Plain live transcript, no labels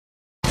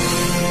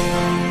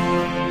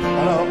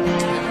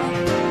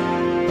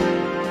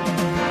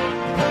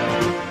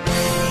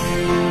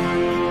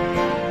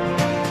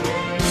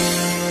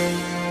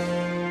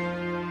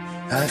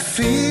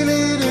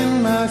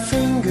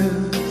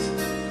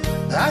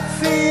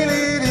feel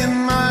it in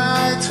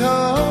my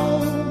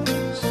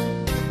toes.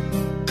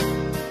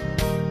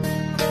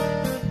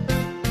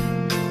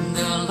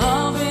 The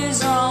love is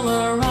all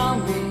around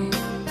me,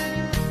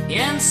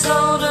 and so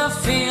the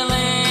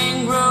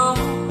feeling grows.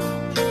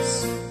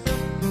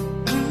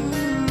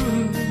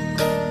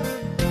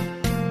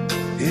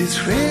 It's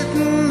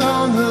written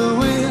on the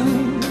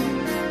wind,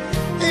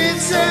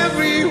 it's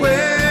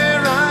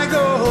everywhere I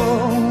go.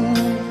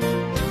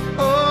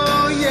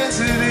 Oh yes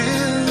it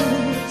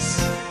is.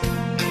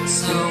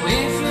 So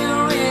if you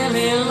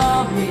really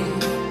love me,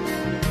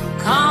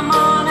 come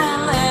on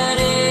and let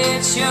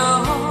it show.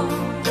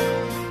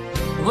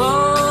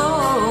 Whoa.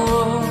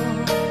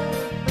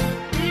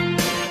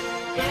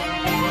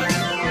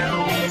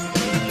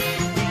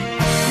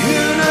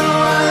 You know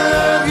I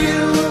love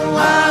you,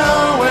 I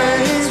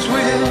always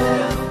will.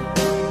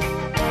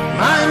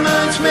 My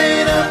mind's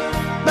made up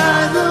by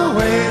the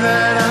way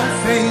that I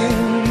feel.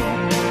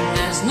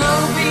 There's no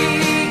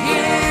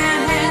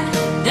beginning,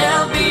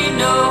 there'll be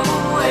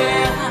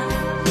nowhere,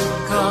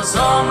 'cause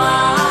all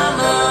my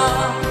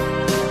love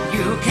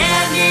you can't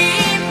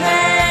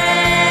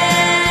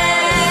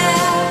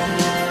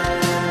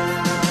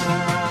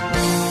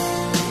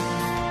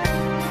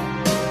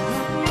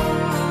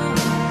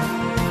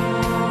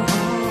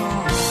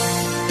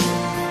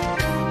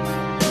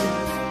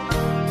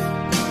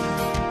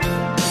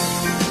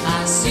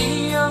I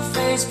see your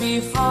face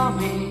before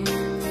me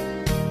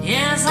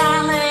as I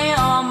lay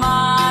on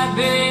my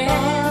bed.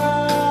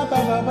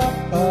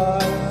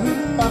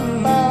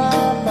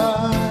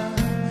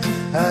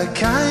 I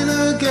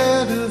kinda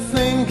get to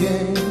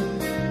thinking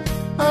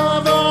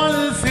of all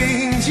the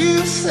things you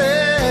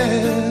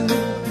said.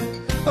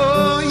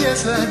 Oh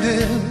yes I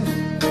did.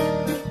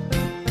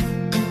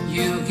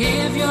 You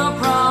give your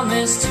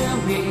promise to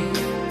me,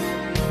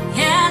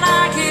 and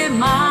I give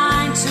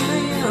mine to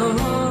you.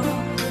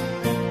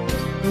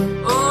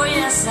 Oh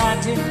yes I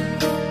do.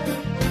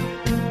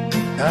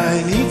 I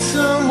need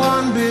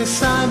someone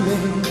beside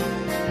me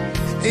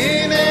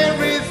in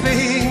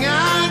everything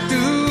I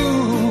do.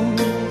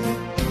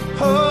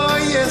 Oh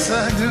yes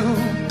I do.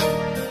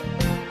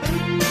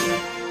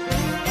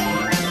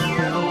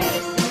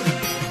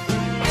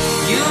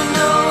 You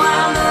know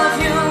I love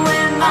you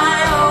and I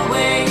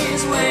always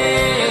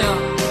will.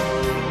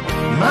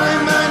 My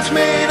mind's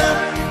made up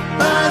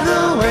by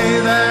the way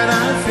that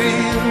I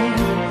feel.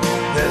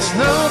 There's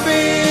no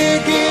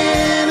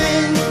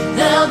beginning,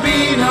 there'll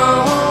be no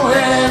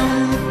end,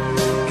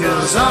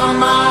 'cause on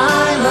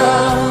my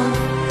love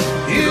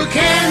you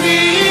can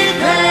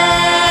depend.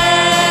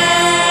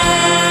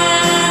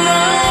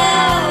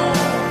 Oh,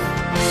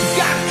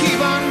 gotta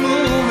keep on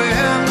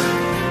moving.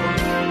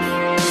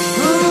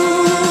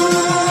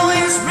 Ooh,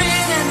 it's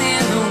written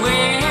in the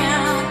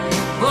wind.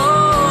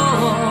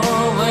 Oh,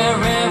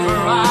 wherever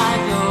I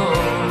go.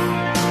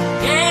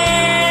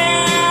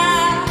 Yeah.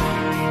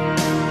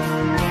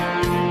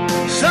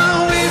 So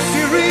if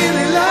you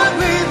really love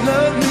me,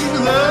 love me,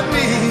 love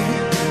me,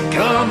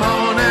 come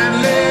on and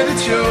let it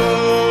show.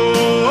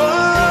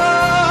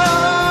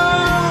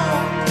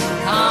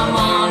 Come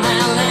on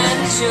and let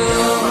it show.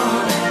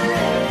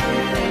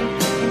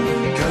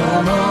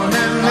 Come on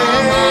and Come let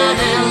on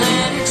and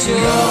let it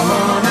show. Come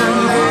on and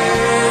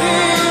let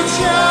it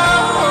show.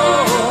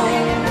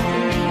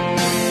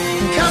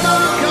 Come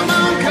on, come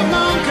on, come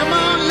on, come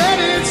on, let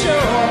it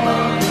show.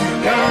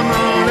 Come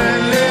on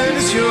and let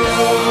it show.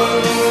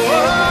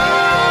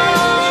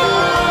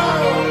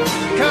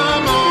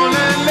 Come on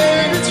and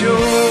let it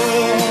show.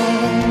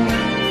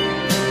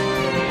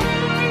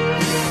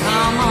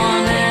 Come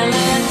on and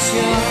let it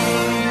show.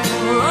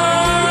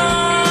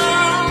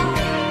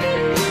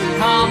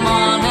 Come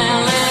on and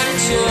let it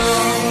show.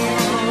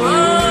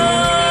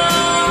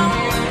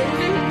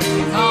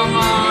 Come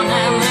on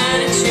and let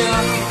it show.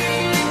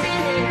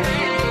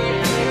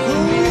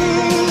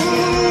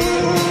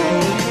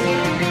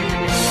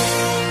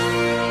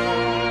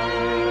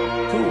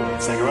 Cool,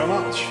 thank you very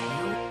much.